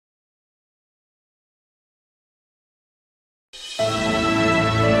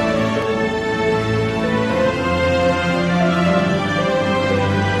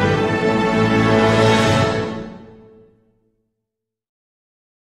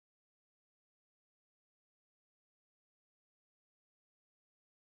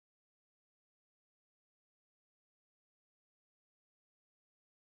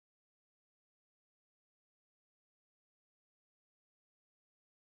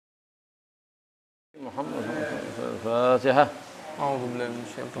محمد الفاتحة. أعوذ بالله من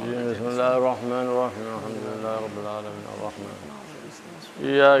الشيطان الرجيم. بسم الله الرحمن الرحيم. الحمد لله رب العالمين الرحمن.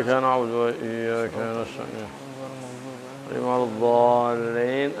 إياك نعبد وإياك نستعين. غير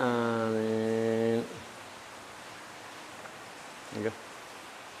الضالين آمين.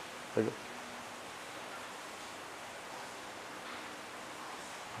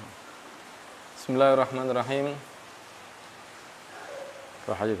 بسم الله الرحمن الرحيم.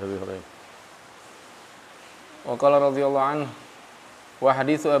 فحديث أبي هريرة. وقال رضي الله عنه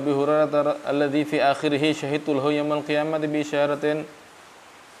وحديث أبي هريرة الذي في آخره شهدت له يوم القيامة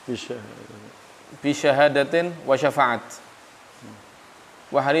بشهادة وشفاعة.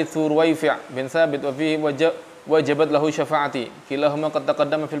 وحديث رويفع بن ثابت وفيه وجبت له شفاعتي كلاهما قد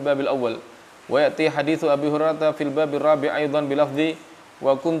تقدم في الباب الأول. ويأتي حديث أبي هريرة في الباب الرابع أيضا بلفظ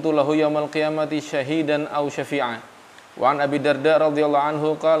وكنت له يوم القيامة شهيدا أو شفيعا. وعن أبي الدرداء رضي الله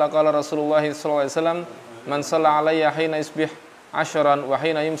عنه قال قال رسول الله صلى الله عليه وسلم من صلى علي حين يصبح 10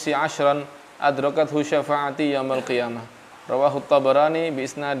 وحين يمسي 10 أدركته شفاعتي يوم القيامة. رواه الطبراني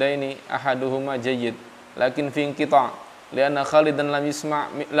بإسنادين أحدهما جيد لكن في انقطاع لأن خالدا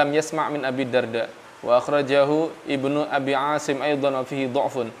لم يسمع من أبي الدرداء وأخرجه ابن أبي عاصم أيضا وفيه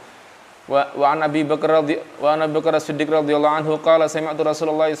ضعف. وعن أبي بكر الصديق رضي الله عنه قال سمعت رسول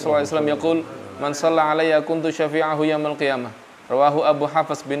الله صلى الله عليه وسلم يقول من صلى علي كنت شفيعه يوم القيامة. رواه أبو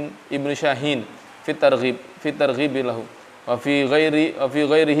حفص بن ابن شاهين في الترغيب له وفي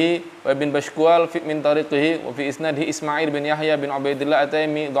غيره وابن بشكوال من طريقه وفي إسناده إسماعيل بن يحيى بن عبيد الله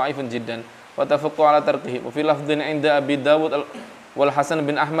التيمي ضعيف جدا وتفقوا على تركه. وفي لفظ عند أبي داود والحسن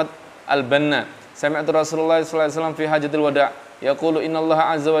بن أحمد البنا سمعت رسول الله صلى الله عليه وسلم في حجة الوداع يقول إن الله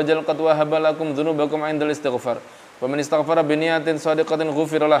عز وجل قد وهب لكم ذنوبكم عند الاستغفار ومن استغفر بنية صادقة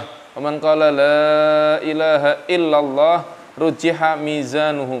غفر له ومن قال لا إله إلا الله رجح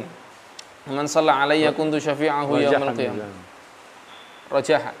ميزانه ومن صلى علي كنت شفيعه يوم القيامة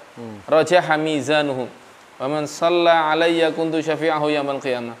رجح ميزانه ومن صلى علي كنت شفيعه يوم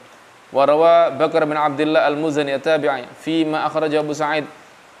القيامة. وروى بكر بن عبد الله المزني التابعي فيما أخرجه أبو سعيد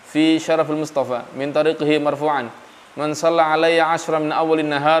في شرف المصطفى من طريقه مرفوعا من صلى علي 10 من أول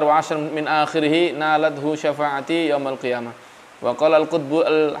النهار و10 من آخره نالته شفاعتي يوم القيامة. وقال القطب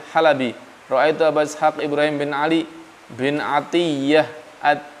الحلبي رأيت أبا إسحاق إبراهيم بن علي بن عطية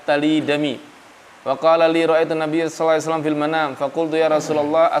التليدمي وقال لي رأيت النبي صلى الله عليه وسلم في المنام فقلت يا رسول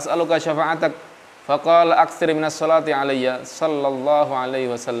الله أسألك شفاعتك فقال أكثر من الصلاة علي صلى الله عليه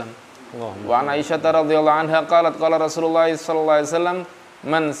وسلم. وعن عائشة رضي الله عنها قالت قال رسول الله صلى الله عليه وسلم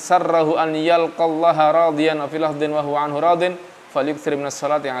من سره أن يلقى الله راضيا وفي لفظ وهو عنه راض فليكثر من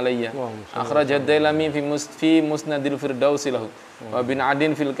الصلاة علي. أخرج الديلمي في مسند الفردوس له وابن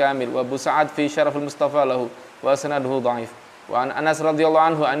عدين في الكامل وابو سعد في شرف المصطفى له وسنده ضعيف. وعن أنس رضي الله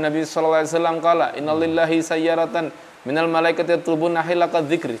عنه أن النبي صلى الله عليه وسلم قال إن لله سيارة من الملائكة يطلبون حلق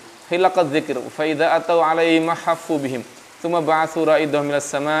الذكر فإذا أتوا عليه محفوا بهم ثم بعثوا رائدهم إلى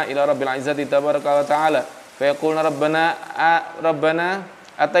السماء إلى رب العزة تبارك وتعالى فيقولون ربنا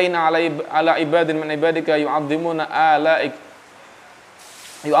أتينا على عباد من عبادك يعظمون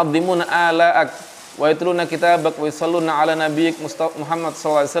آلائك ويتلون كتابك ويصلون على نبيك محمد صلى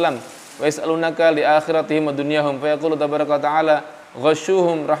الله عليه وسلم ويسألونك لآخرتهم ودنياهم فيقول تبارك وتعالى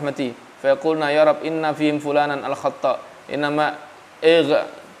غشوهم رحمتي فيقولون يا رب إن فيهم فلانا الخطأ إنما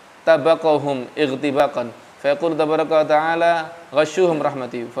اغتبقهم اغتباقا فيقول تبارك وتعالى غشوهم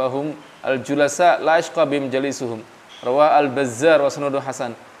رحمتي فهم الجلساء لا يشقى بهم جليسهم. رواه البزار وسنده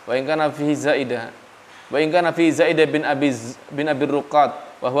حسن وإن كان فيه زائدة بن أبي الرقاد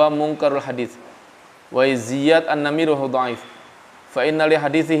وهو منكر الحديث وزياد النمير وهو ضعيف فإن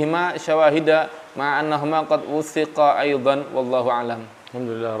لحديثهما شواهد مع أنهما قد وثقا أيضا والله أعلم. الحمد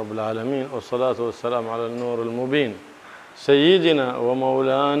لله رب العالمين والصلاة والسلام على النور المبين سيدنا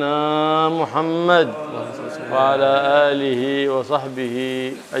ومولانا محمد وعلى آله وصحبه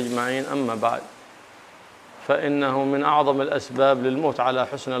أجمعين. أما بعد فإنه من أعظم الأسباب للموت على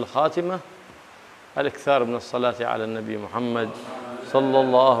حسن الخاتمة الإكثار من الصلاة على النبي محمد صلى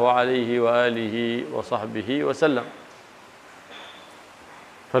الله عليه وآله وصحبه وسلم.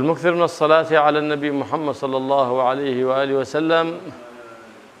 فالمكثر من الصلاة على النبي محمد صلى الله عليه وآله وسلم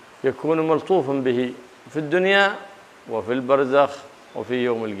يكون ملطوفا به في الدنيا وفي البرزخ وفي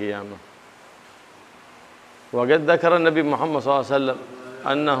يوم القيامة. وقد ذكر النبي محمد صلى الله عليه وسلم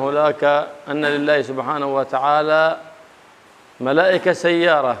أن لله سبحانه وتعالى ملائكة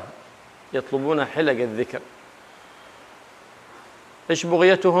سيارة يطلبون حلق الذكر. إيش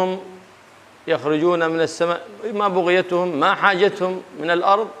بغيتهم؟ يخرجون من السماء ما بغيتهم ما حاجتهم من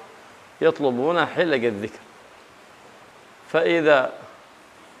الأرض يطلبون حلق الذكر. فإذا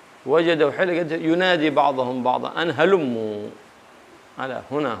وجدوا حلقة ينادي بعضهم بعضا أن هلموا على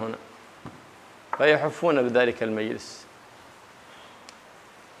هنا فيحفون بذلك المجلس.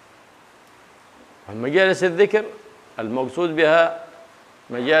 مجالس الذكر المقصود بها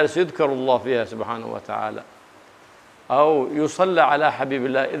مجالس يذكر الله فيها سبحانه وتعالى أو يصلى على حبيب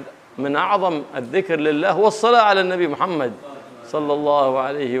الله. من أعظم الذكر لله هو الصلاة على النبي محمد صلى الله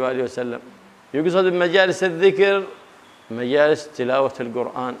عليه وآله وسلم. يقصد بمجالس الذكر مجالس تلاوة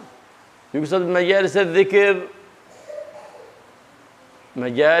القرآن، يقصد بمجالس الذكر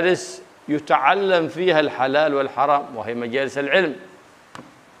مجالس يتعلم فيها الحلال والحرام وهي مجالس العلم.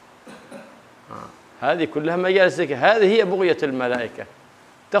 هذه كلها مجالس ذكر. هذه هي بغية الملائكة،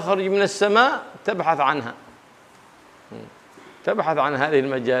 تخرج من السماء تبحث عنها، تبحث عن هذه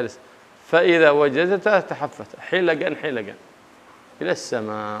المجالس، فإذا وجدتها تحفت حلقا حلقا إلى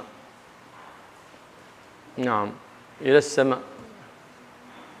السماء. نعم إلى السماء.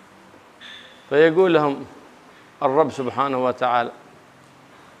 فيقول لهم الرب سبحانه وتعالى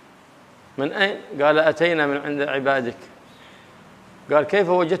من أين؟ قال أتينا من عند عبادك. قال كيف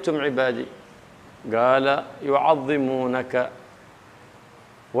وجدتم عبادي؟ قال يعظمونك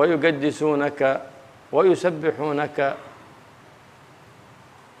ويقدسونك ويسبحونك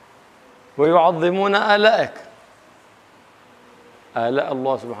ويعظمون آلائك. آلاء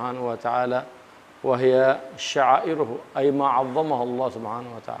الله سبحانه وتعالى وهي شعائره، أي ما عظمها الله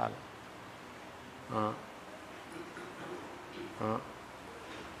سبحانه وتعالى.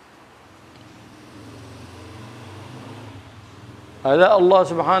 آلاء الله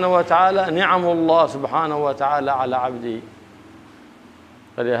سبحانه وتعالى نعم الله سبحانه وتعالى على عبده.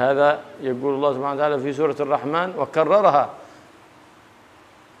 فلهذا يقول الله سبحانه وتعالى في سورة الرحمن وكررها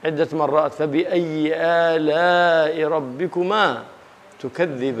عدة مرات فبأي آلاء ربكما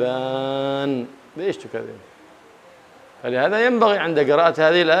تكذبان. ليش تكذب؟ فلهذا ينبغي عند قراءة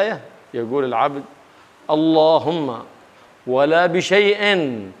هذه الآية يقول العبد اللهم ولا بشيء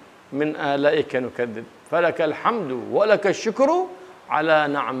من آلائك نكذب فلك الحمد ولك الشكر على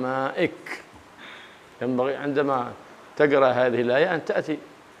نعمائك. ينبغي عندما تقرأ هذه الآية أن تأتي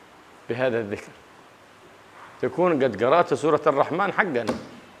بهذا الذكر، تكون قد قرأت سورة الرحمن حقا.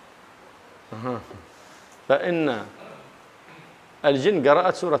 فإن الجن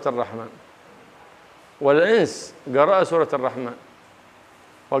قرأت سورة الرحمن والإنس قرأ سورة الرحمن،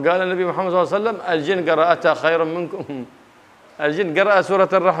 وقال النبي محمد صلى الله عليه وسلم الجن قرأتها خير منكم، الجن قرأ سورة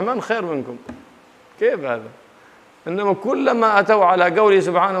الرحمن خير منكم. كيف هذا؟ إنما كلما أتوا على قوله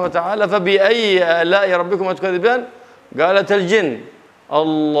سبحانه وتعالى فبأي آلاء ربكم تكذبان قالت الجن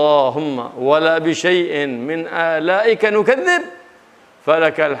اللهم ولا بشيء من آلائك نكذب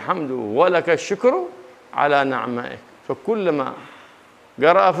فلك الحمد ولك الشكر على نعمائك. فكلما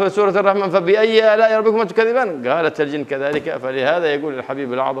قرأ في سورة الرحمن فبأي آلاء ربكم تكذبان قالت الجن كذلك. فلهذا يقول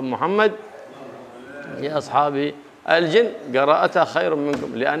الحبيب الأعظم محمد يا أصحابي الجن قراءتها خير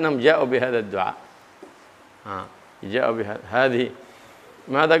منكم لأنهم جاءوا بهذا الدعاء. جاءوا بهذا. هذه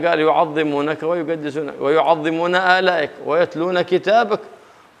ماذا قال؟ يعظمونك ويقدسونك ويعظمون آلائك ويتلون كتابك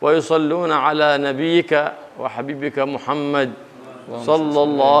ويصلون على نبيك وحبيبك محمد صلى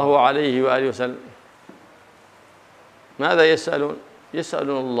الله عليه وآله وسلم. ماذا يسألون؟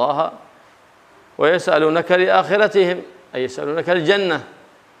 يسألون الله ويسألونك لآخرتهم، أي يسألونك الجنة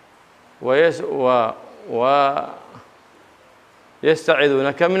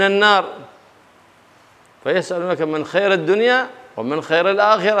ويستعيذونك من النار، فيسألونك من خير الدنيا ومن خير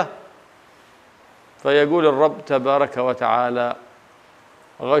الآخرة. فيقول الرب تبارك وتعالى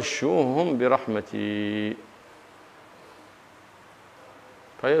غشوهم برحمتي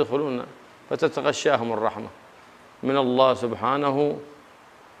فيدخلون فتتغشاهم الرحمة من الله سبحانه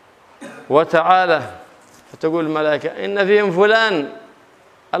وتعالى. فتقول الملائكة إن فيهم فلان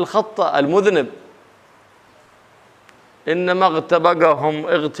الخطأ المذنب إنما اغتبقهم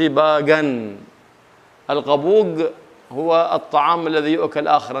اغتباقا. الغبوق هو الطعام الذي يؤكل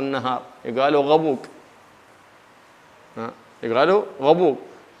آخر النهار، يقالوا غبوق، يقالوا غبوق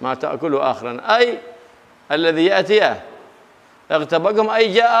ما تأكله آخرا، أي الذي يأتيه. اغتبقهم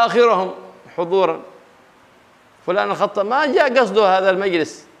أي جاء آخرهم حضورا. فلان الخطأ ما جاء قصده هذا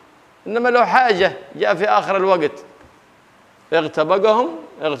المجلس، إنما له حاجة جاء في آخر الوقت. اغتبقهم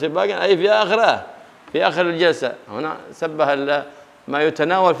اغتباقا أي في آخره، في آخر الجلسة. هنا سبه ما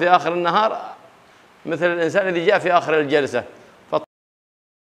يتناول في آخر النهار مثل الإنسان الذي جاء في آخر الجلسة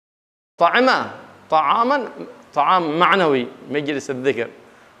فطعمه طعام معنوي مجلس الذكر،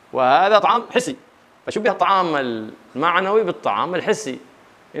 وهذا طعام حسي، فشبه الطعام المعنوي بالطعام الحسي.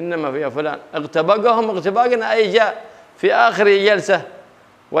 إنما في فلان اغتبقهم اغتباقا أي جاء في آخر جلسة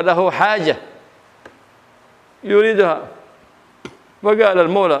وله حاجة يريدها فقال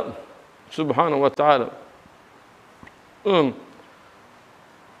المولى سبحانه وتعالى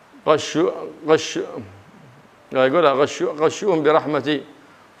يقولها غشوهم برحمتي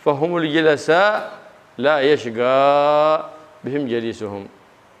فهم الجلساء لا يشقى بهم جليسهم.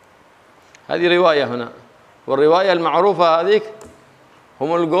 هذه رواية هنا، والرواية المعروفة هذيك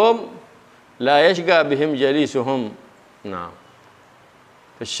هم القوم لا يشقى بهم جليسهم. نعم.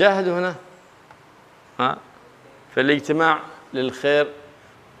 فالشاهد هنا في الاجتماع للخير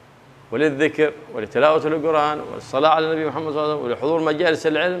وللذكر ولتلاوة القرآن والصلاة على النبي محمد صلى الله عليه وسلم ولحضور مجالس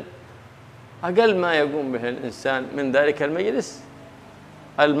العلم، أقل ما يقوم به الإنسان من ذلك المجلس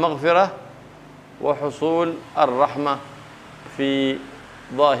المغفرة وحصول الرحمة في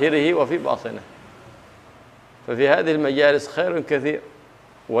ظاهره وفي باطنه. ففي هذه المجالس خير كثير،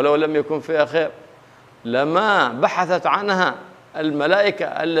 ولو لم يكن فيها خير لما بحثت عنها الملائكة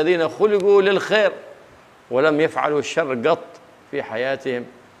الذين خلقوا للخير ولم يفعلوا الشر قط في حياتهم،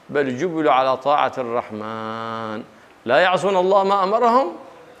 بل جبلوا على طاعة الرحمن، لا يعصون الله ما أمرهم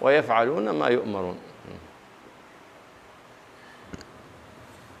ويفعلون ما يؤمرون.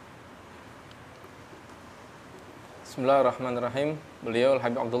 Bismillahirrahmanirrahim. Beliau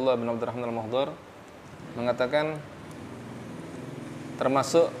Al-Habib Abdullah bin Abdurrahman Al-Mahdar mengatakan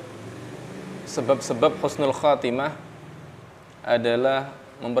termasuk sebab-sebab husnul khatimah adalah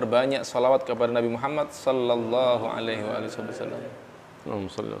memperbanyak salawat kepada Nabi Muhammad sallallahu alaihi wasallam.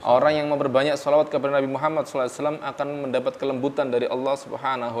 Orang yang memperbanyak salawat kepada Nabi Muhammad sallallahu alaihi wasallam akan mendapat kelembutan dari Allah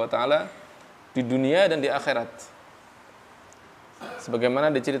Subhanahu wa taala di dunia dan di akhirat.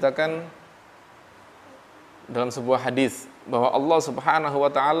 Sebagaimana diceritakan dalam sebuah hadis bahwa Allah Subhanahu wa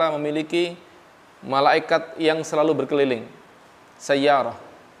taala memiliki malaikat yang selalu berkeliling, sayyarah.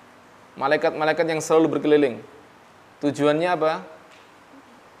 Malaikat-malaikat yang selalu berkeliling. Tujuannya apa?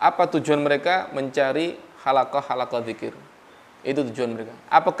 Apa tujuan mereka? Mencari halaqah-halaqah zikir. Itu tujuan mereka.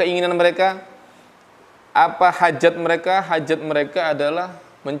 Apa keinginan mereka? Apa hajat mereka? Hajat mereka adalah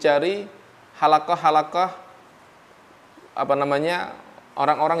mencari halaqah-halaqah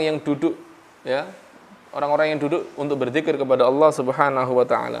orang-orang yang duduk, ya. Orang-orang yang duduk untuk berzikir kepada Allah Subhanahu wa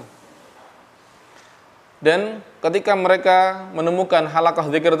taala. Dan ketika mereka menemukan halaqah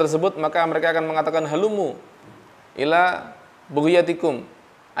zikir tersebut, maka mereka akan mengatakan halumu ila bughyatikum.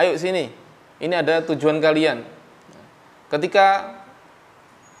 Ayo sini. Ini ada tujuan kalian. Ketika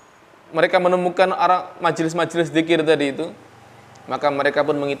mereka menemukan majelis-majelis zikir tadi itu, maka mereka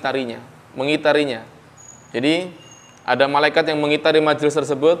pun mengitarinya. Jadi ada malaikat yang mengitari majelis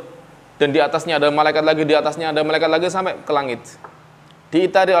tersebut, dan di atasnya ada malaikat lagi, di atasnya ada malaikat lagi sampai ke langit.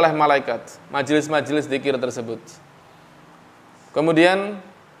 Diitari oleh malaikat majelis-majelis zikir tersebut. Kemudian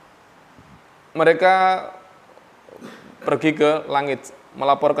mereka pergi ke langit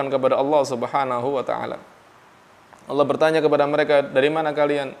melaporkan kepada Allah Subhanahu wa taala. Allah bertanya kepada mereka, dari mana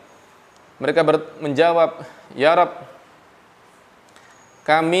kalian? Mereka menjawab, ya Rabb,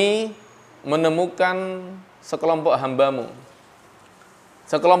 kami menemukan sekelompok hambamu,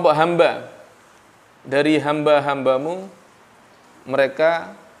 sekelompok hamba dari hamba-hambamu,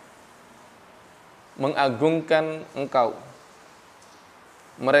 mereka mengagungkan engkau,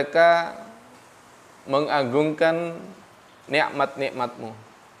 mereka mengagungkan nikmat-nikmatmu.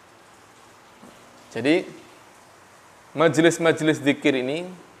 Jadi majelis-majelis zikir ini,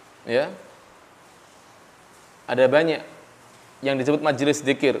 ya, ada banyak yang disebut majelis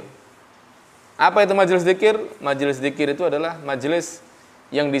zikir. Apa itu majelis zikir? Majelis zikir itu adalah majelis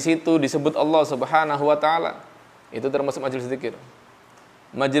yang di situ disebut Allah Subhanahu wa taala. Itu termasuk majelis zikir.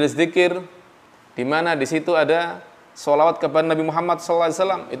 Majelis zikir di mana di situ ada sholawat kepada Nabi Muhammad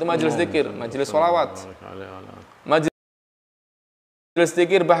SAW, itu majelis zikir, majelis sholawat. Majelis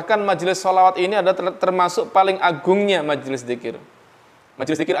zikir, bahkan majelis sholawat ini adalah termasuk paling agungnya majelis zikir.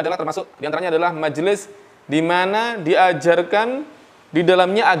 Majelis zikir adalah termasuk, diantaranya adalah majelis di mana diajarkan di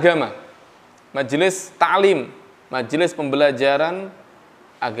dalamnya agama. Majelis ta'lim, majelis pembelajaran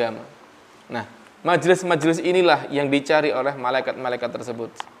agama. Nah, majelis-majelis inilah yang dicari oleh malaikat-malaikat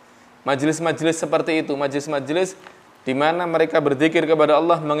tersebut. Majelis-majelis seperti itu, majelis-majelis di mana mereka berzikir kepada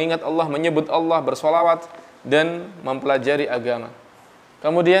Allah, mengingat Allah, menyebut Allah, bersolawat, dan mempelajari agama.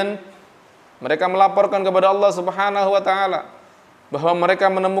 Kemudian mereka melaporkan kepada Allah Subhanahu wa taala bahwa mereka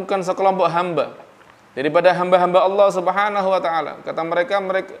menemukan sekelompok hamba daripada hamba-hamba Allah Subhanahu wa taala. Kata mereka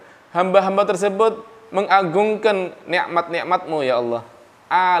hamba-hamba tersebut mengagungkan nikmat-nikmat-Mu ya Allah.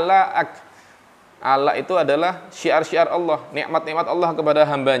 Ala itu adalah syiar-syiar Allah, nikmat-nikmat Allah kepada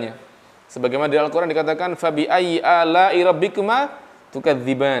hambanya. Sebagaimana di Al-Quran dikatakan, Fabi ayyi ala'i rabbikuma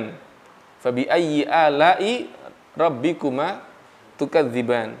tukadziban. Fabi ayyi ala'i rabbikuma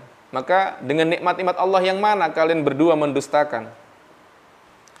tukadziban. Maka dengan nikmat-nikmat Allah yang mana kalian berdua mendustakan?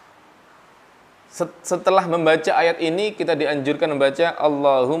 setelah membaca ayat ini kita dianjurkan membaca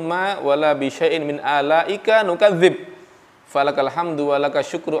Allahumma wala bi syai'in min alaika nukadzib falakal hamdu walaka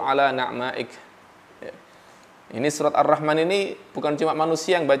syukru ala na'maik. Ya. Ini surat Ar-Rahman ini bukan cuma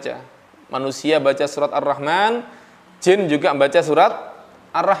manusia yang baca. Manusia baca surat Ar-Rahman, jin juga membaca surat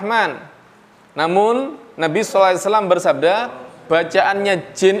Ar-Rahman. Namun Nabi SAW bersabda,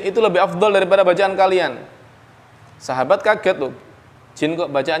 bacaannya jin itu lebih afdal daripada bacaan kalian. Sahabat kaget loh, jin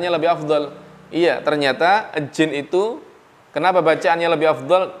kok bacaannya lebih afdal? Iya, ternyata jin itu kenapa bacaannya lebih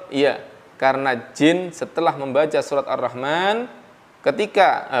afdal? Iya, karena jin setelah membaca surat Ar-Rahman,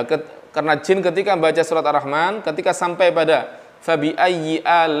 karena jin ketika membaca surat Ar-Rahman, ketika sampai pada fabi ayyi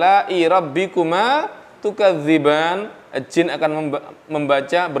ala'i rabbikuma tukadziban, jin akan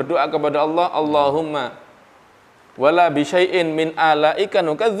membaca berdoa kepada Allah, Allahumma wala bi syai'in min alaika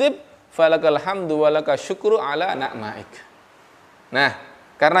nukadzib falakal hamdu walaka syukru ala na'maik. Nah,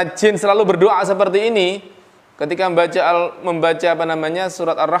 karena jin selalu berdoa seperti ini ketika membaca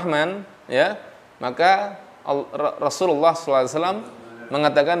surat Ar-Rahman, ya, maka Rasulullah SAW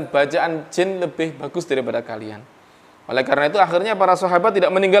mengatakan bacaan jin lebih bagus daripada kalian. Oleh karena itu akhirnya para sahabat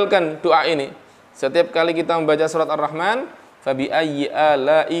tidak meninggalkan doa ini. Setiap kali kita membaca surat Ar-Rahman, fabi ayyi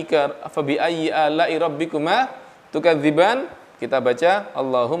ala'i rabbikuma tukadziban, kita baca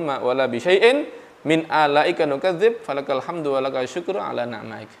Allahumma wala bi syai'in min alaika nukadzib falakal hamdu walaka syukru ala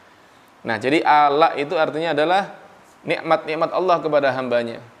na'maik. Nah, jadi ala itu artinya adalah nikmat-nikmat Allah kepada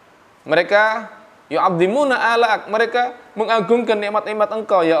hambanya. Mereka yu'adzimuna ala'ak, mereka mengagungkan nikmat-nikmat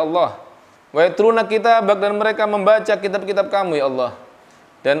Engkau ya Allah. Wa yatruna kitabak, dan mereka membaca kitab-kitab Kamu ya Allah.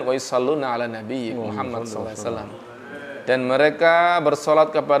 Dan wa yusalluna ala nabi Muhammad sallallahu alaihi wasallam. Dan mereka bersolat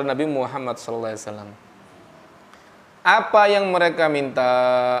kepada Nabi Muhammad sallallahu alaihi wasallam. Apa yang mereka minta?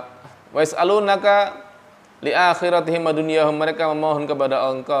 Wa yas'alunaka li akhiratihim wa dunyahum, mereka memohon kepada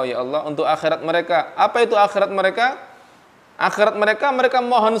Engkau ya Allah untuk akhirat mereka. Apa itu akhirat mereka? Akhirat mereka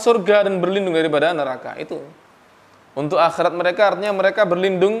mohon surga dan berlindung daripada neraka. Itu. Untuk akhirat mereka artinya mereka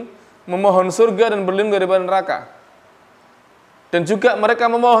berlindung, memohon surga dan berlindung daripada neraka. Dan juga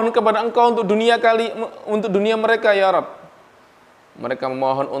mereka memohon kepada Engkau untuk dunia mereka ya Rabb. Mereka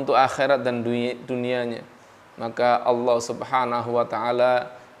memohon untuk akhirat dan dunianya. Maka Allah Subhanahu wa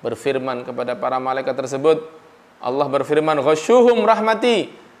taala berfirman kepada para malaikat tersebut. Allah berfirman, "Ghasyuhum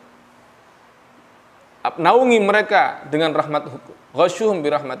rahmati." Naungi mereka dengan rahmatku. Ghasyuhum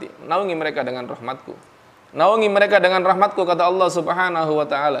bi rahmati. Naungi mereka dengan rahmatku. Naungi mereka dengan rahmatku, kata Allah Subhanahu wa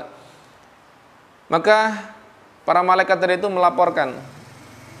taala. Maka para malaikat tadi itu melaporkan,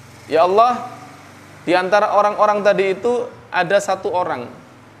 "Ya Allah, di antara orang-orang tadi itu ada satu orang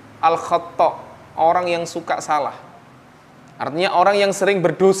al-khata', orang yang suka salah. Artinya orang yang sering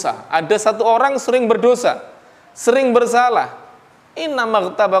berdosa. Ada satu orang sering berdosa, sering bersalah. Inna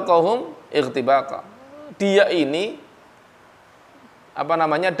maghtabaqahum igtibaqa." Dia ini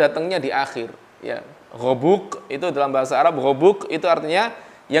datangnya di akhir. Ya, ghobuk itu dalam bahasa Arab, ghobuk itu artinya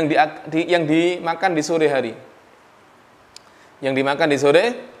yang dimakan di sore hari. Yang dimakan di sore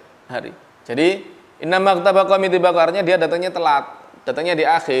hari. Jadi inna maghtabaqahum igtibaqa, artinya dia datangnya telat. Datangnya di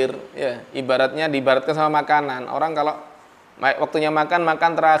akhir, ya, diibaratkan sama makanan. Orang kalau waktunya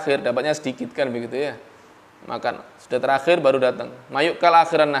makan terakhir, dapatnya sedikit kan begitu ya. Makan sudah terakhir baru datang. Mayukal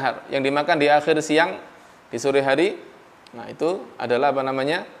akhiran nahar, yang dimakan di akhir siang, di sore hari. Nah, itu adalah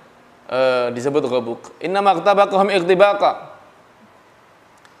disebut ghabuk. Inna maghtabaqahum igtibaqa.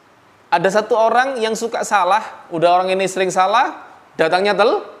 Ada satu orang yang suka salah, udah orang ini sering salah, datangnya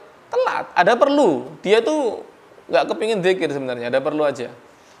telat. Ada perlu, dia tuh nggak kepingin zikir sebenarnya, ada perlu aja.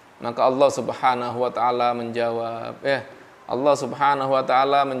 Maka Allah Subhanahu wa taala menjawab, Allah Subhanahu wa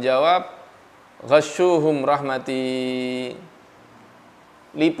taala menjawab, "Ghasyuhum rahmati."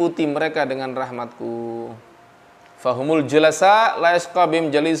 Liputi mereka dengan rahmatku. Fahumul jalasa la yasqa bihim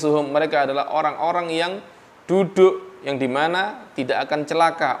jalisuhum. Mereka adalah orang-orang yang duduk, yang dimana tidak akan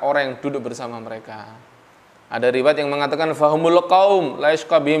celaka orang yang duduk bersama mereka. Ada riwayat yang mengatakan fahumul qaum la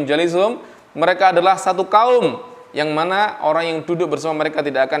yasqa bihim jalisuhum. Mereka adalah satu kaum yang mana orang yang duduk bersama mereka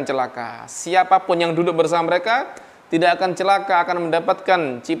tidak akan celaka. Siapapun yang duduk bersama mereka tidak akan celaka, akan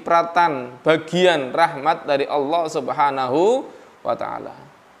mendapatkan cipratan, bagian rahmat dari Allah Subhanahu wa ta'ala.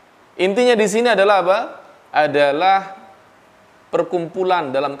 Intinya di sini adalah apa? Adalah perkumpulan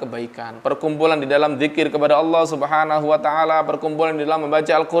dalam kebaikan, perkumpulan di dalam zikir kepada Allah Subhanahu wa ta'ala, perkumpulan di dalam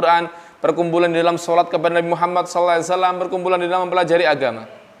membaca Al-Quran, perkumpulan di dalam sholat kepada Nabi Muhammad SAW, perkumpulan di dalam mempelajari agama.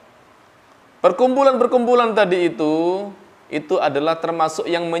 Perkumpulan-perkumpulan tadi itu adalah termasuk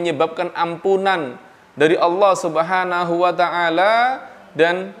yang menyebabkan ampunan dari Allah Subhanahu wa ta'ala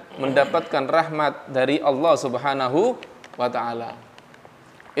dan mendapatkan rahmat dari Allah Subhanahu wa ta'ala.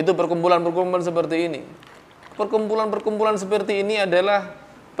 Itu perkumpulan-perkumpulan seperti ini. Perkumpulan-perkumpulan seperti ini adalah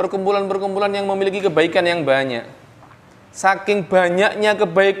perkumpulan-perkumpulan yang memiliki kebaikan yang banyak. Saking banyaknya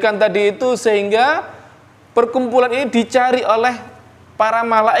kebaikan tadi itu sehingga perkumpulan ini dicari oleh para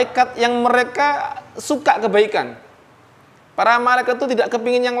malaikat yang mereka suka kebaikan. Para malaikat itu tidak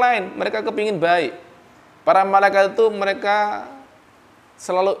kepingin yang lain, mereka kepingin baik. Para malaikat itu mereka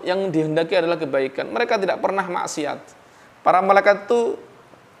selalu yang dihendaki adalah kebaikan. Mereka tidak pernah maksiat. Para malaikat itu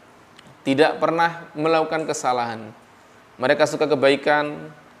tidak pernah melakukan kesalahan. Mereka suka kebaikan,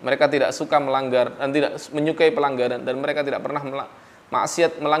 mereka tidak suka melanggar dan tidak menyukai pelanggaran, dan mereka tidak pernah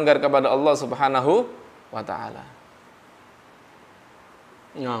maksiat melanggar kepada Allah Subhanahu wa taala.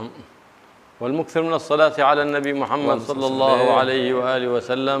 نعم. والمكثر من الصلاة على النبي محمد صلى الله عليه وآله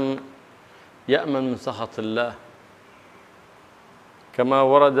وسلم يأمن من سخط الله كما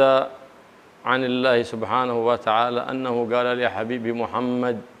ورد عن الله سبحانه وتعالى أنه قال لحبيبي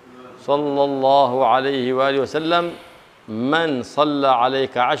محمد صلى الله عليه وآله وسلم من صلى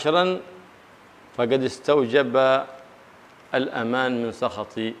عليك 10 فقد استوجب الأمان من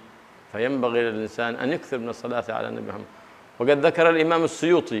سخطي فينبغي للإنسان أن يكثر من الصلاة على النبي محمد. وقد ذكر الإمام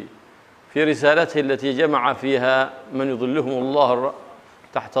السيوطي في رسالته التي جمع فيها من يظلهم الله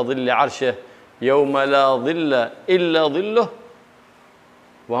تحت ظل عرشه يوم لا ظل إلا ظله،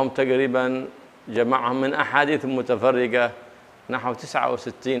 وهم تقريبا جمعهم من أحاديث متفرقة نحو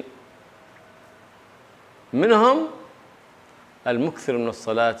 69، منهم المكثر من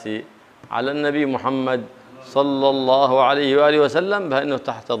الصلاة على النبي محمد صلى الله عليه وآله وسلم بأنه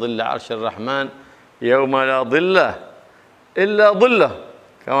تحت ظل عرش الرحمن يوم لا ظل إلا ظله،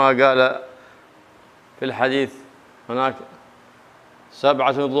 كما قال في الحديث هناك 7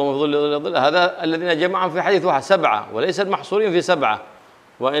 يظلون في ظل هذا الذين جمعهم في حديث واحد 7، وليس المحصورين في 7،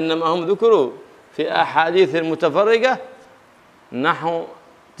 وإنما هم ذكروا في أحاديث متفرقة نحو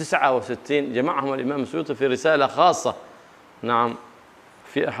 69 جمعهم الإمام السيوطي في رسالة خاصة. نعم.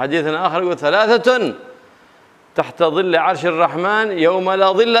 في حديث آخر يقول 3 تحت ظل عرش الرحمن يوم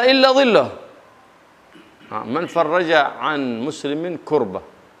لا ظل إلا ظله. من فرج عن مسلم كربة،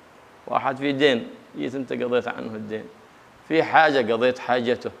 واحد في دين جيت أنت قضيت عنه الدين، في حاجة قضيت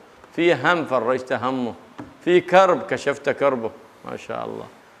حاجته، في هم فرجت همه، في كرب كشفت كربه، ما شاء الله،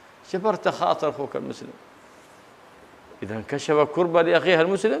 جبرت خاطر أخوك المسلم. إذا انكشف كربة لأخيها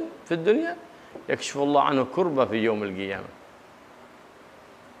المسلم في الدنيا يكشف الله عنه كربة في يوم القيامة.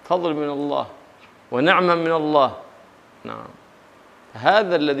 فضل من الله ونعمة من الله. نعم.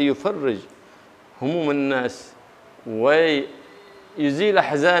 هذا الذي يفرج هموم الناس ويزيل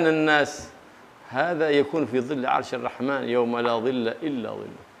أحزان الناس، هذا يكون في ظل عرش الرحمن يوم لا ظل إلا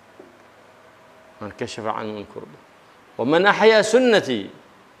ظله، من كشف عنه من كربه. ومن أحيا سنتي،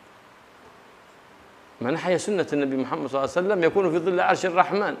 من أحيا سنة النبي محمد صلى الله عليه وسلم يكون في ظل عرش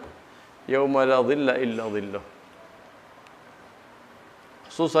الرحمن يوم لا ظل إلا ظله،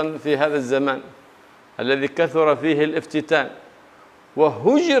 خصوصا في هذا الزمان الذي كثر فيه الافتتان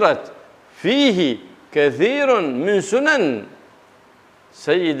وهجرت فيه كثير من سنن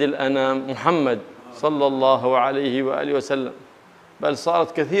سيد الأنام محمد صلى الله عليه وآله وسلم، بل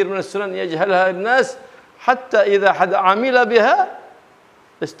صارت كثير من السنن يجهلها الناس، حتى إذا حد عمل بها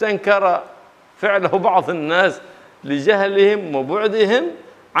استنكر فعله بعض الناس لجهلهم وبعدهم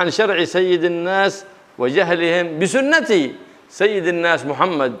عن شرع سيد الناس وجهلهم بسنة سيد الناس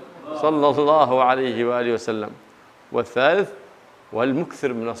محمد صلى الله عليه وآله وسلم. والثالث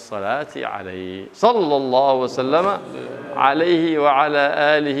والمكثر من الصلاة عليه صلى الله وسلم عليه وعلى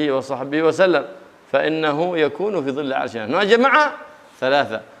آله وصحبه وسلم، فإنه يكون في ظل عرشه. هناك جماعة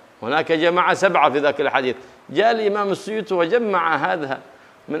 3، هناك جماعة 7 في ذاك الحديث. جاء الإمام السيوطي وجمع هذا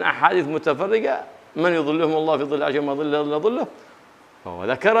من أحاديث متفرقة من يظلهم الله في ظل عرشه وما ظل إلا ظله، فهو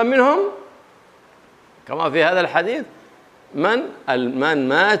ذكر منهم كما في هذا الحديث من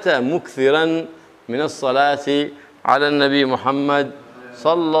مات مكثرا من الصلاة على النبي محمد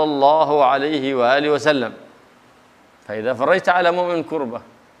صلى الله عليه وآله وسلم. فإذا فرجت على مؤمن كربة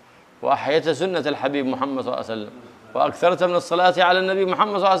وأحييت سنة الحبيب محمد صلى الله عليه وسلم وأكثرت من الصلاة على النبي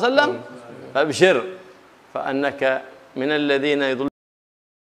محمد صلى الله عليه وسلم فابشر، فأنك من الذين يظلهم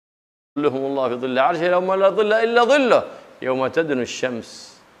الله في ظل عرشه يوم لا ظل إلا ظله، يوم تدنو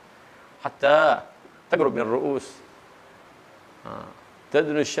الشمس حتى تقرب من الرؤوس،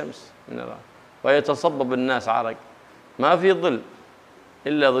 تدنو الشمس من الرأس ويتصبب الناس عرق، ما في ظل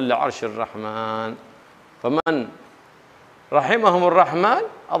إلا ظل عرش الرحمن. فمن رحمهم الرحمن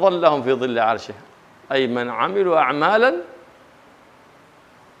أظلهم في ظل عرشه، أي من عملوا أعمالا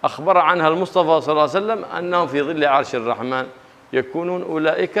أخبر عنها المصطفى صلى الله عليه وسلم أنهم في ظل عرش الرحمن، يكونون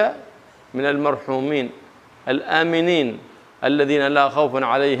أولئك من المرحومين الآمنين الذين لا خوف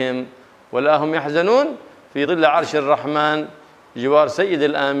عليهم ولا هم يحزنون في ظل عرش الرحمن جوار سيد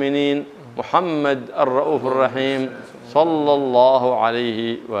الآمنين محمد الرؤوف الرحيم صلى الله عليه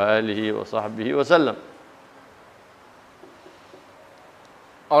وآله وصحبه وسلم.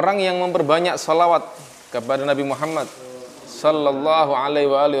 Orang yang memperbanyak salawat kepada Nabi Muhammad sallallahu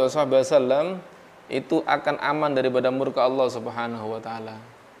alaihi wasallam itu akan aman daripada murka Allah Subhanahu wa taala.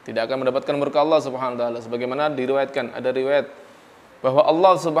 Tidak akan mendapatkan murka Allah Subhanahu wa taala, sebagaimana diriwayatkan, ada riwayat bahwa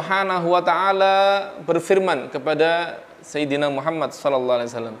Allah Subhanahu wa taala berfirman kepada Sayyidina Muhammad sallallahu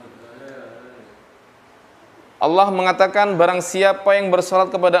alaihi wasallam. Allah mengatakan, barang siapa yang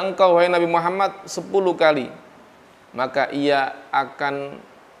bersalat kepada engkau wahai Nabi Muhammad 10 kali, maka ia akan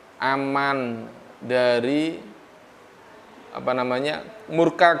aman dari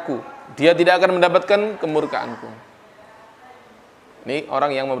murkaku. Dia tidak akan mendapatkan kemurkaanku. Ini orang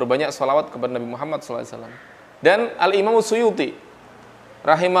yang memperbanyak salawat kepada Nabi Muhammad SAW. Dan Al-Imam Suyuti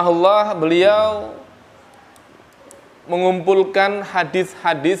rahimahullah, beliau mengumpulkan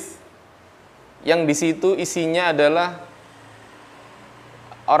hadis-hadis yang di situ isinya adalah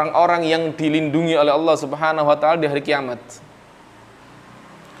orang-orang yang dilindungi oleh Allah Subhanahu wa taala di hari kiamat.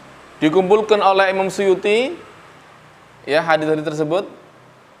 Dikumpulkan oleh Imam Suyuti, ya, hadis-hadis tersebut,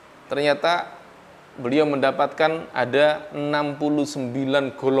 ternyata beliau mendapatkan ada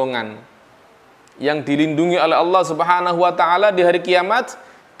 69 golongan yang dilindungi oleh Allah Subhanahu wa taala di hari kiamat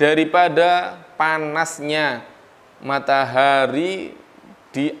daripada panasnya matahari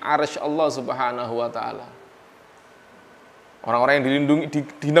di arsy Allah Subhanahu wa taala. Orang-orang yang dilindungi,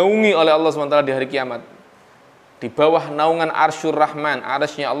 dinaungi oleh Allah Subhanahu wa taala di hari kiamat, di bawah naungan arsyur rahman,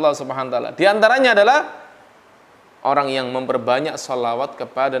 arsy-Nya Allah Subhanahu wa taala. Di antaranya adalah orang yang memperbanyak salawat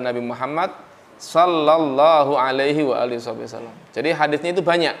kepada Nabi Muhammad sallallahu alaihi wasallam. Jadi hadisnya itu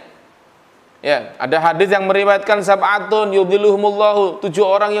banyak. Ya, ada hadis yang meriwayatkan sab'atun yudhilluhumullahu, 7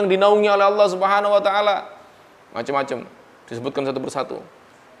 orang yang dinaungi oleh Allah Subhanahu wa taala. Macam-macam, disebutkan satu persatu.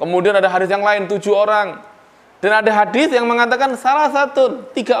 Kemudian ada hadis yang lain 7 orang. Dan ada hadis yang mengatakan salah satu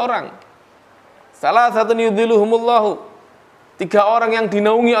 3 orang. Salah satu yudhilluhumullahu, 3 orang yang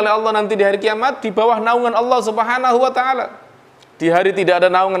dinaungi oleh Allah nanti di hari kiamat di bawah naungan Allah Subhanahu wa taala. Di hari tidak ada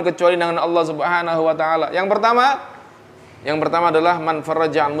naungan kecuali naungan Allah Subhanahu wa taala. Yang pertama adalah man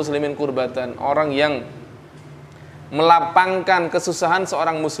faraja an muslimin kurbatan, orang yang melapangkan kesusahan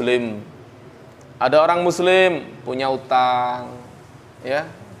seorang muslim. Ada orang muslim punya utang, ya,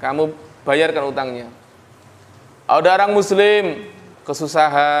 kamu bayarkan utangnya. Ada orang muslim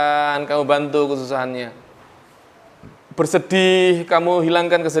kesusahan, kamu bantu kesusahannya. Bersedih, kamu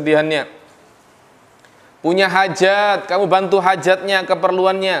hilangkan kesedihannya. Punya hajat, kamu bantu hajatnya,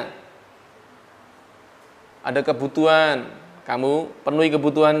 keperluannya. Ada kebutuhan, kamu penuhi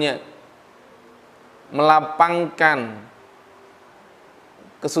kebutuhannya. Melapangkan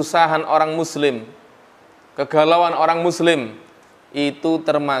kesusahan orang muslim, kegalauan orang muslim, itu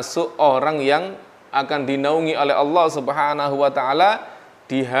termasuk orang yang akan dinaungi oleh Allah Subhanahu wa taala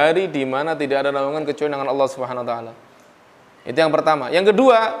di hari di mana tidak ada naungan kecuali dengan Allah Subhanahu wa taala. Itu yang pertama. Yang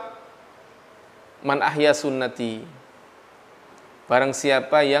kedua, man ahya sunnati. Barang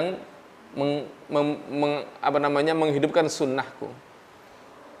siapa yang menghidupkan sunnahku.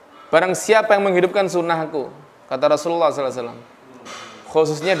 Barang siapa yang menghidupkan sunnahku, kata Rasulullah SAW,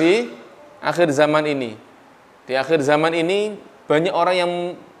 khususnya di akhir zaman ini. Di akhir zaman ini banyak orang yang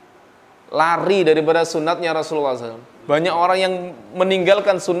lari daripada sunnahnya Rasulullah SAW. Banyak orang yang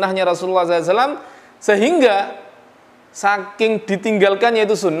meninggalkan sunnahnya Rasulullah SAW, sehingga saking ditinggalkannya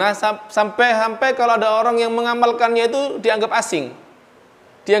itu sunnah, sampai kalau ada orang yang mengamalkannya itu dianggap asing,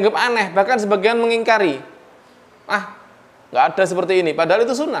 dianggap aneh, bahkan sebagian mengingkari. Nggak ada seperti ini, padahal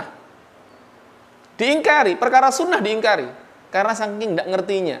itu sunnah. Diingkari, perkara sunnah diingkari, karena saking nggak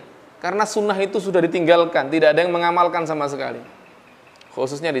ngertinya, karena sunnah itu sudah ditinggalkan, tidak ada yang mengamalkan sama sekali.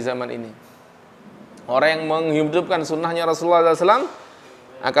 Khususnya di zaman ini, orang yang menghidupkan sunnahnya Rasulullah SAW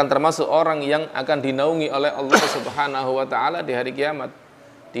akan termasuk orang yang akan dinaungi oleh Allah Subhanahu wa taala di hari kiamat,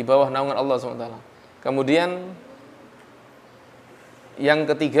 di bawah naungan Allah Subhanahu wa taala. Kemudian yang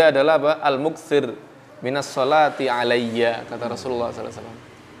ketiga adalah al-muktsir minas salati alayya, kata Rasulullah SAW.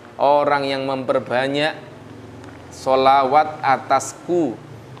 Orang yang memperbanyak sholawat atasku,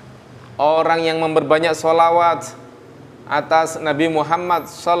 orang yang memperbanyak sholawat atas Nabi Muhammad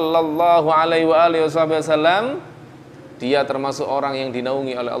sallallahu alaihi wasallam, dia termasuk orang yang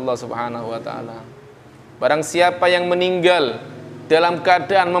dinaungi oleh Allah Subhanahu wa taala. Barang siapa yang meninggal dalam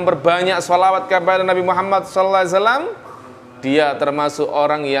keadaan memperbanyak sholawat kepada Nabi Muhammad sallallahu alaihi wasallam, dia termasuk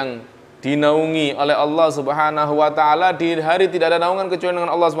orang yang dinaungi oleh Allah Subhanahu wa taala di hari tidak ada naungan kecuali dengan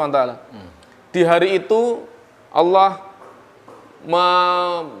Allah Subhanahu wa taala. Di hari itu Allah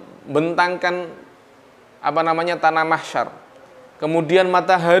membentangkan tanah mahsyar. Kemudian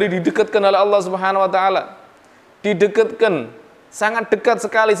matahari didekatkan oleh Allah Subhanahu wa taala. Didekatkan sangat dekat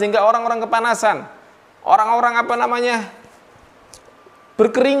sekali sehingga orang-orang kepanasan. Orang-orang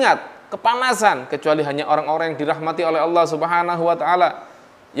berkeringat, kepanasan, kecuali hanya orang-orang yang dirahmati oleh Allah Subhanahu wa taala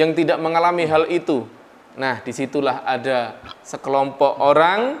yang tidak mengalami hal itu. Nah, disitulah ada sekelompok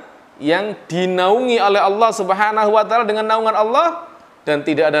orang yang dinaungi oleh Allah Subhanahu wa taala dengan naungan Allah, dan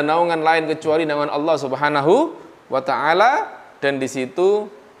tidak ada naungan lain kecuali naungan Allah Subhanahu wa taala. Dan di situ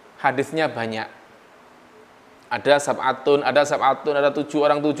hadisnya banyak. Ada sab'atun, ada 7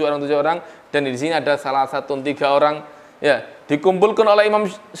 orang, dan di sini ada salah satu 3 orang. Ya, dikumpulkan oleh Imam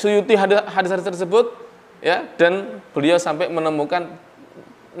Suyuti hadis-hadis tersebut, ya, dan beliau sampai menemukan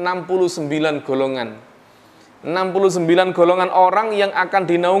 69 golongan. 69 golongan orang yang akan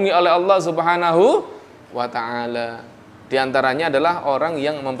dinaungi oleh Allah Subhanahu wa taala. Di antaranya adalah orang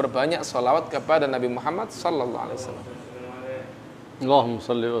yang memperbanyak sholawat kepada Nabi Muhammad sallallahu alaihi wasallam. اللهم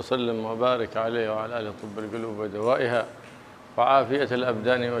صل وسلم وبارك عليه وعلى آله طب القلوب ودوائها وعافية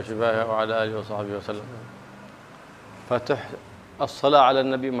الأبدان وشفائها وعلى آله وصحبه وسلم. فتح الصلاة على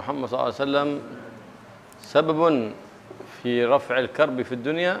النبي محمد صلى الله عليه وسلم سبب في رفع الكرب في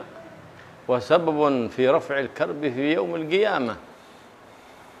الدنيا وسبب في رفع الكرب في يوم القيامة.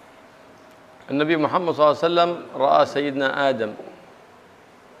 النبي محمد صلى الله عليه وسلم رأى سيدنا آدم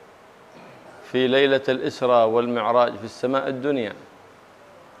في ليلة الإسراء والمعراج في السماء الدنيا،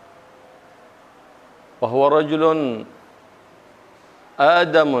 وهو رجل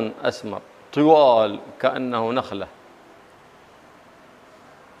آدم أسمر طوال كأنه نخلة،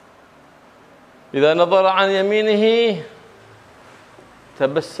 إذا نظر عن يمينه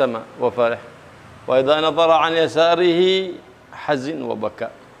تبسم وفرح، وإذا نظر عن يساره حزن وبكى.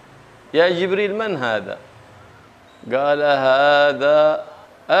 يا جبريل من هذا؟ قال هذا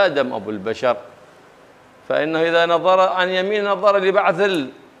آدم أبو البشر، فإنه إذا نظر عن يمين نظر لبعث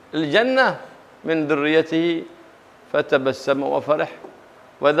الجنة من ذريته فتبسم وفرح،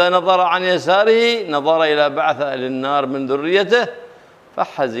 وإذا نظر عن يساره نظر إلى بعث أهل النار من ذريته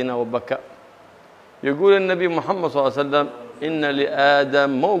فحزن وبكى. يقول النبي محمد صلى الله عليه وسلم إن لآدم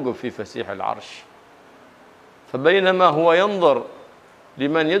موقف في فسيح العرش، فبينما هو ينظر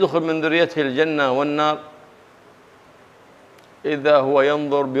لمن يدخل من ذريته الجنة والنار إذا هو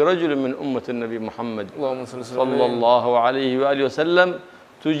ينظر برجل من أمة النبي محمد صلى الله عليه وآله وسلم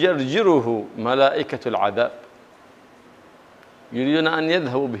تجرجره ملائكة العذاب يريدون أن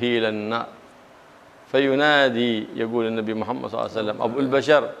يذهبوا به إلى النار، فينادي يقول النبي محمد صلى الله عليه وسلم أبو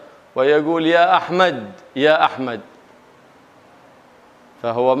البشر ويقول يا أحمد يا أحمد،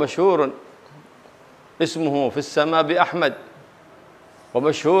 فهو مشهور اسمه في السماء بأحمد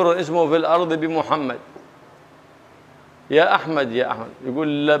ومشهور اسمه في الأرض بمحمد. يا أحمد يا أحمد،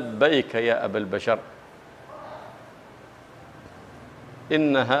 يقول لبيك يا أبا البشر،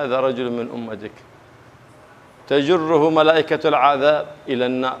 إن هذا رجل من أمتك تجره ملائكة العذاب إلى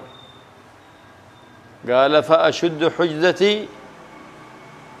النار. قال فأشد حجزتي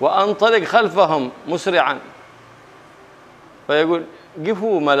وأنطلق خلفهم مسرعا، فيقول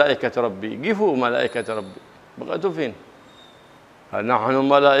قفوا ملائكة ربي، قفوا ملائكة ربي، بقيتوا فين؟ نحن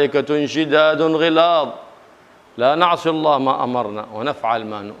ملائكة شداد غلاظ لا نعصي الله ما أمرنا ونفعل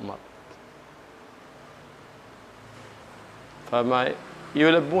ما نؤمر. فما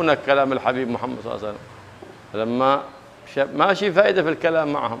يلبون كلام الحبيب محمد صلى الله عليه وسلم، لما ماشي فائدة في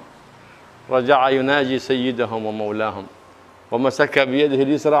الكلام معهم رجع يناجي سيدهم ومولاهم ومسك بيده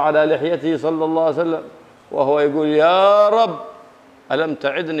اليسرى على لحيته صلى الله عليه وسلم وهو يقول يا رب ألم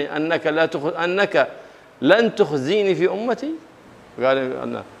تعدني أنك لن تخزيني في أمتي؟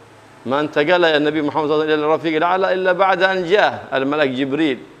 قال ما انتقل النبي محمد صلى الله عليه وسلم إلى الرفيق الأعلى إلا بعد أن جاء الملك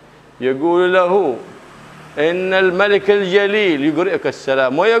جبريل يقول له إن الملك الجليل يقرئك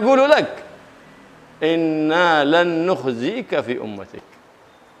السلام ويقول لك إنا لن نخزيك في أمتك.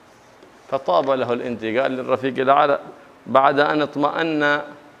 فطاب له الانتقال للرفيق الأعلى بعد أن اطمأن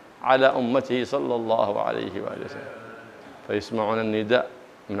على أمته صلى الله عليه وآله وسلم. فيسمعون النداء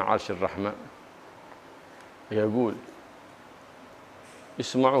من عرش الرحمن يقول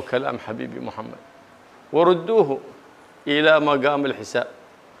اسمعوا كلام حبيبي محمد وردوه إلى مقام الحساب،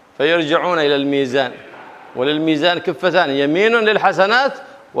 فيرجعون إلى الميزان، وللميزان كفتان يمين للحسنات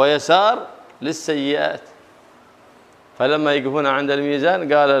ويسار للسيئات. فلما يقفون عند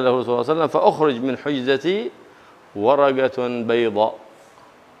الميزان قال له صلى الله عليه وسلم فأخرج من حجزتي ورقة بيضاء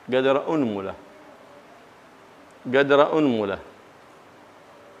قدر أنملة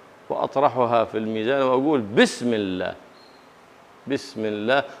وأطرحها في الميزان وأقول بسم الله بسم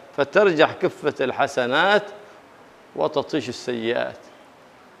الله، فترجح كفة الحسنات وتطيش السيئات،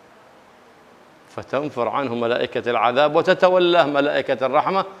 فتنفر عنه ملائكة العذاب وتتولاه ملائكة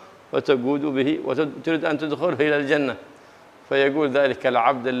الرحمة وتجود به وتريد أن تدخله إلى الجنة. فيقول ذلك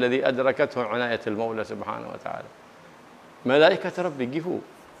العبد الذي أدركته عناية المولى سبحانه وتعالى: ملائكة ربي قفوا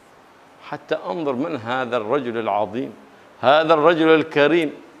حتى أنظر من هذا الرجل العظيم، هذا الرجل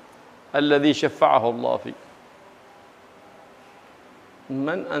الكريم الذي شفعه الله فيه.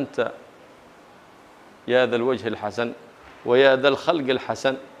 من أنت يا ذا الوجه الحسن ويا ذا الخلق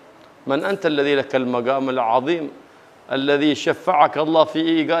الحسن؟ من أنت الذي لك المقام العظيم الذي شفعك الله في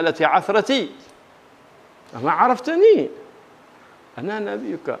إقالة عثرتي؟ ما عرفتني، أنا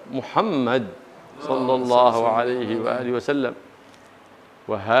نبيك محمد صلى الله عليه وآله وسلم.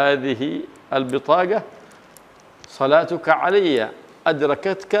 وهذه البطاقة صلاتك علي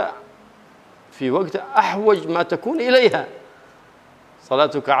أدركتك في وقت أحوج ما تكون إليها،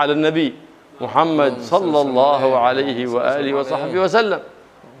 صلاتك على النبي محمد صلى الله عليه وآله وصحبه وسلم،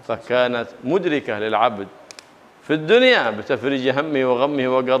 فكانت مدركة للعبد في الدنيا بتفريج همه وغمه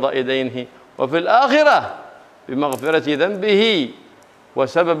وقضاء دينه، وفي الآخرة بمغفرة ذنبه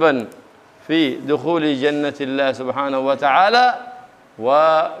وسببا في دخول جنة الله سبحانه وتعالى،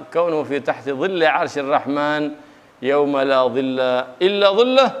 وكونه في تحت ظل عرش الرحمن يوم لا ظل إلا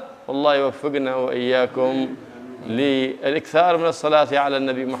ظله. والله يوفقنا وإياكم للإكثار من الصلاة على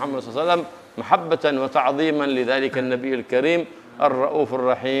النبي محمد صلى الله عليه وسلم محبة وتعظيما لذلك النبي الكريم الرؤوف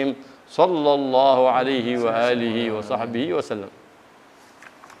الرحيم صلى الله عليه وآله وصحبه وسلم.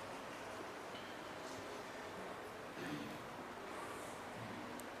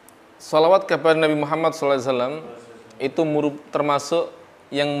 Salawat kepada Nabi Muhammad SAW itu termasuk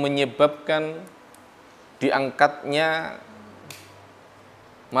yang menyebabkan diangkatnya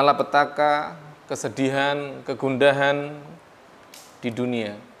malapetaka, kesedihan, kegundahan di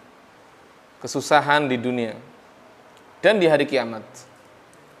dunia, kesusahan di dunia, dan di hari kiamat.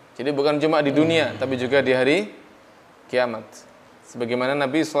 Jadi bukan cuma di dunia, tapi juga di hari kiamat. Sebagaimana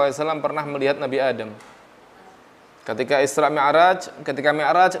Nabi SAW pernah melihat Nabi Adam. Ketika Isra Mi'raj,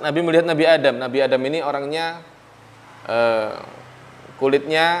 Nabi melihat Nabi Adam. Nabi Adam ini orangnya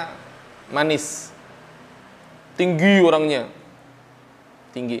kulitnya manis, tinggi orangnya,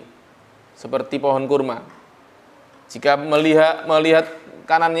 tinggi, seperti pohon kurma. Jika melihat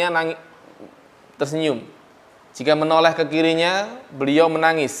kanannya tersenyum, jika menoleh ke kirinya beliau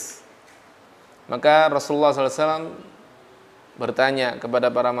menangis. Maka Rasulullah SAW bertanya kepada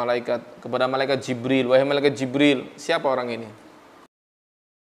para malaikat, kepada malaikat Jibril, wahai malaikat Jibril, siapa orang ini?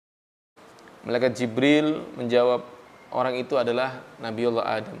 Malaikat Jibril menjawab, orang itu adalah Nabiullah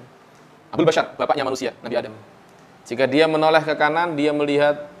Adam, Abul Bashar, bapaknya manusia, Nabi Adam. Jika dia menoleh ke kanan, dia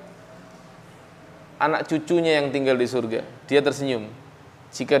melihat anak cucunya yang tinggal di surga, dia tersenyum.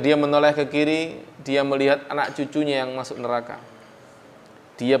 Jika dia menoleh ke kiri, dia melihat anak cucunya yang masuk neraka,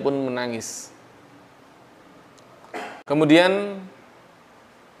 dia pun menangis. Kemudian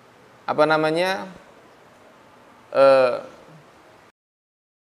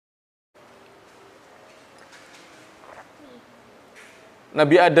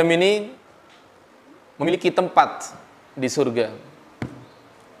Nabi Adam ini memiliki tempat di surga.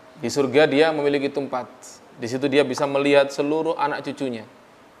 Di surga dia memiliki tempat. Di situ dia bisa melihat seluruh anak cucunya.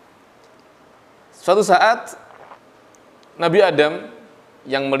 Suatu saat Nabi Adam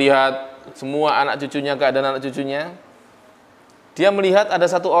yang melihat semua anak cucunya, keadaan anak cucunya, dia melihat ada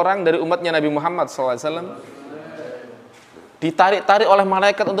satu orang dari umatnya Nabi Muhammad SAW ditarik-tarik oleh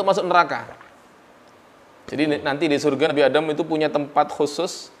malaikat untuk masuk neraka. Jadi nanti di surga Nabi Adam itu punya tempat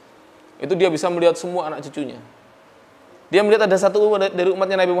khusus, itu dia bisa melihat semua anak cucunya. Dia melihat ada satu dari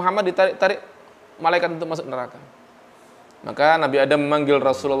umatnya Nabi Muhammad ditarik-tarik malaikat untuk masuk neraka. Maka Nabi Adam memanggil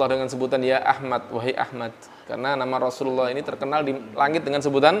Rasulullah dengan sebutan ya Ahmad, wahai Ahmad, karena nama Rasulullah ini terkenal di langit dengan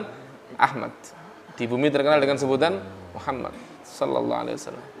sebutan Ahmad, di bumi terkenal dengan sebutan Muhammad sallallahu alaihi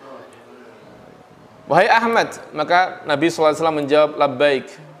wasallam. Wahai Ahmad, maka Nabi sallallahu alaihi wasallam menjawab labbaik.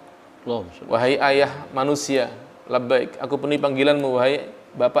 Wahai ayah manusia, labbaik, aku penuhi panggilanmu wahai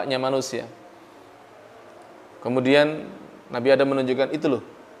bapaknya manusia. Kemudian Nabi Adam menunjukkan, itu loh,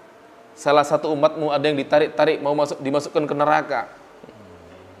 salah satu umatmu ada yang ditarik-tarik mau dimasukkan ke neraka.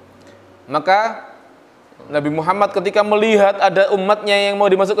 Maka Nabi Muhammad ketika melihat ada umatnya yang mau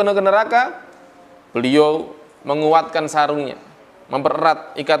dimasukkan ke neraka, beliau menguatkan sarungnya,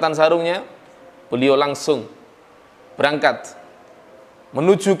 mempererat ikatan sarungnya, beliau langsung berangkat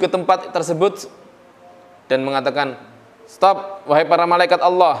menuju ke tempat tersebut dan mengatakan, stop, wahai para malaikat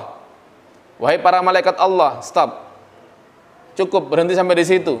Allah, wahai para malaikat Allah, stop, cukup, berhenti sampai di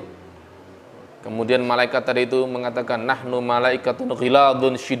situ. Kemudian malaikat tadi itu mengatakan, nahnu malaikatun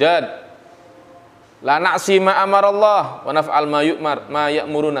ghiladun syidad, La na'si ma amarallah wa naf'al ma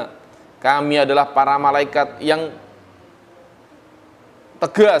ya'muruna. Kami adalah para malaikat yang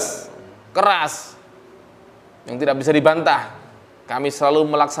tegas, keras, yang tidak bisa dibantah. Kami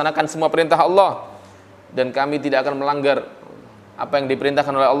selalu melaksanakan semua perintah Allah dan kami tidak akan melanggar apa yang diperintahkan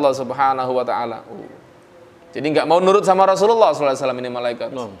oleh Allah Subhanahu wa taala. Jadi nggak mau nurut sama Rasulullah SAW ini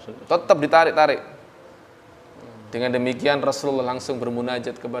malaikat. Tetap ditarik-tarik. Dengan demikian Rasulullah langsung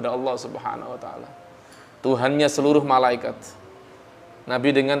bermunajat kepada Allah Subhanahu wa taala. Tuhannya seluruh malaikat.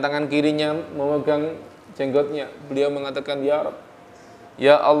 Nabi dengan tangan kirinya memegang jenggotnya. Beliau mengatakan, "Ya Rabb,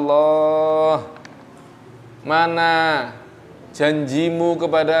 ya Allah, mana janjimu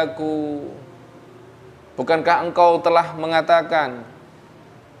kepadaku? Bukankah engkau telah mengatakan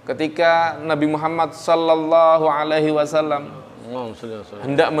ketika Nabi Muhammad sallallahu alaihi wasallam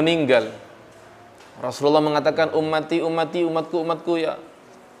hendak meninggal, Rasulullah mengatakan ummati, umatku ya.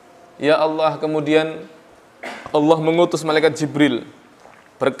 Ya Allah, kemudian Allah mengutus malaikat Jibril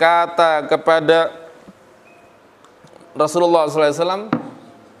berkata kepada Rasulullah SAW,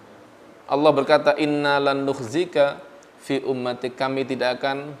 Allah berkata, inna lan nukhzika fi ummati, kami tidak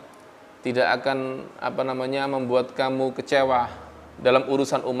akan membuat kamu kecewa dalam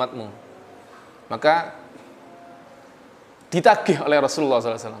urusan umatmu. Maka ditagih oleh Rasulullah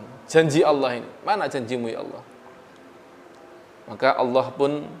SAW, janji Allah ini, mana janjimu ya Allah? Maka Allah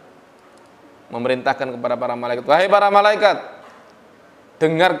pun memerintahkan kepada para malaikat, wahai para malaikat,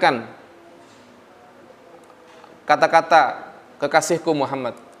 dengarkan kata-kata kekasihku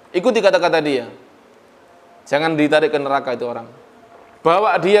Muhammad, ikuti kata-kata dia, jangan ditarik ke neraka itu orang,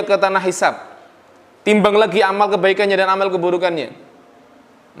 bawa dia ke tanah hisab, timbang lagi amal kebaikannya dan amal keburukannya.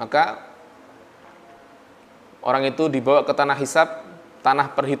 Maka orang itu dibawa ke tanah hisab,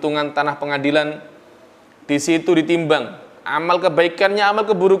 tanah perhitungan, tanah pengadilan. Di situ ditimbang amal kebaikannya, amal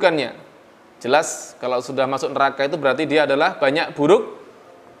keburukannya. Jelas kalau sudah masuk neraka itu berarti dia adalah banyak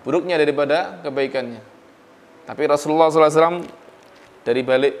buruknya daripada kebaikannya. Tapi Rasulullah SAW dari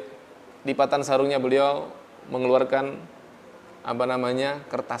balik lipatan sarungnya beliau mengeluarkan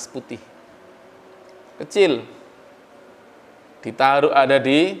kertas putih kecil, ditaruh ada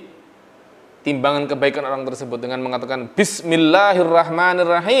di timbangan kebaikan orang tersebut dengan mengatakan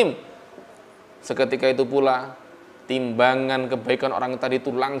Bismillahirrahmanirrahim. Seketika itu pula timbangan kebaikan orang tadi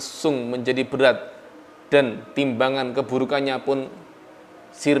itu langsung menjadi berat dan timbangan keburukannya pun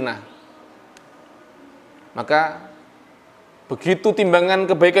sirna. Maka begitu timbangan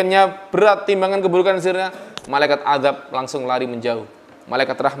kebaikannya berat, timbangan keburukan sirna, malaikat azab langsung lari menjauh.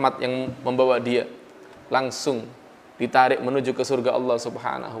 Malaikat rahmat yang membawa dia langsung ditarik menuju ke surga Allah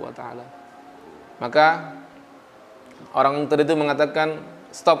Subhanahu wa taala. Maka orang tadi itu mengatakan,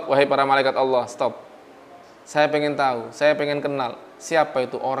 stop wahai para malaikat Allah, stop. Saya pengen tahu, saya pengen kenal siapa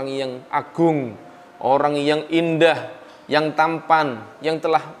itu orang yang agung, orang yang indah, yang tampan, yang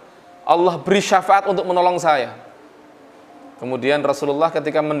telah Allah beri syafaat untuk menolong saya. Kemudian Rasulullah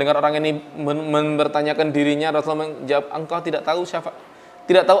ketika mendengar orang ini mempertanyakan dirinya, Rasulullah menjawab, engkau tidak tahu syafaat,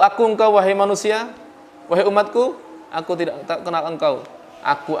 tidak tahu aku engkau wahai manusia, wahai umatku, aku tidak kenal engkau.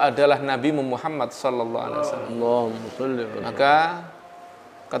 Aku adalah Nabi Muhammad sallallahu alaihi wasallam. Maka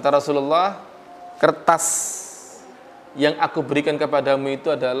kata Rasulullah, kertas yang aku berikan kepadamu itu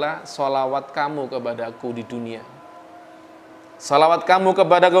adalah sholawat kamu kepadaku di dunia. Sholawat kamu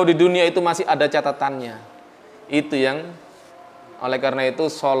kepadaku di dunia itu masih ada catatannya. Itu yang oleh karena itu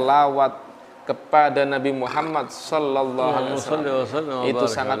sholawat kepada Nabi Muhammad sallallahu alaihi wasallam itu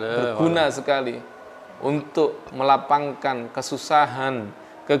sangat berguna sekali untuk melapangkan kesusahan,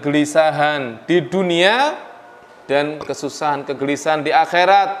 kegelisahan di dunia dan kesusahan, kegelisahan di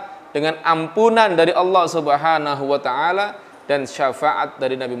akhirat dengan ampunan dari Allah Subhanahu wa taala dan syafaat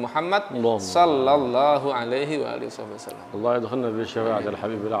dari Nabi Muhammad sallallahu alaihi wasallam. Allah yadkhulna bi syafa'at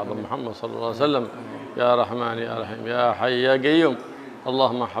al-habib al-a'zam Muhammad sallallahu alaihi wasallam. Ya Rahman ya Rahim ya Hayy ya Qayyum.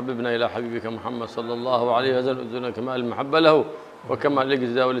 اللهم حببنا إلى حبيبك محمد صلى الله عليه وسلم ارزقنا كمال المحبة له وكمال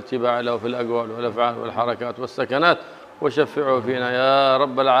الاقتداء والاتباع له في الأقوال والأفعال والحركات والسكنات وشفعه فينا يا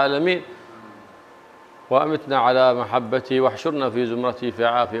رب العالمين وأمتنا على محبته واحشرنا في زمرته في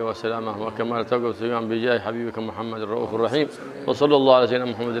عافية وسلامة وكمال توقف سلام بجاه حبيبك محمد الرؤوف الرحيم وصلى الله على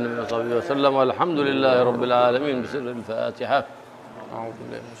سيدنا محمد النبي وصحبه وسلم والحمد لله رب العالمين بسر الفاتحة. أعوذ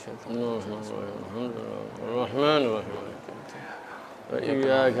بالله من الشيطان الرحمن الرحيم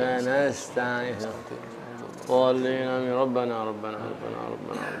وإياك نستعين ضالين آمين. ربنا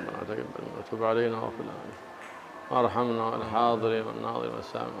تقبل وتب علينا واغفر لنا وارحمنا والحاضرين والناظرين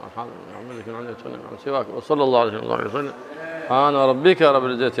والسامعين والحاضرين برحمتك من عندك عن سواك وصلى الله عليه وسلم. سبحان ربك رب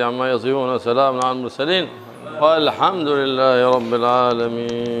العزة عما يصفون وسلام على المرسلين والحمد لله رب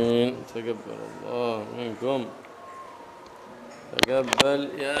العالمين. تقبل الله منكم، تقبل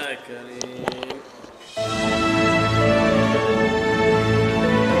يا كريم.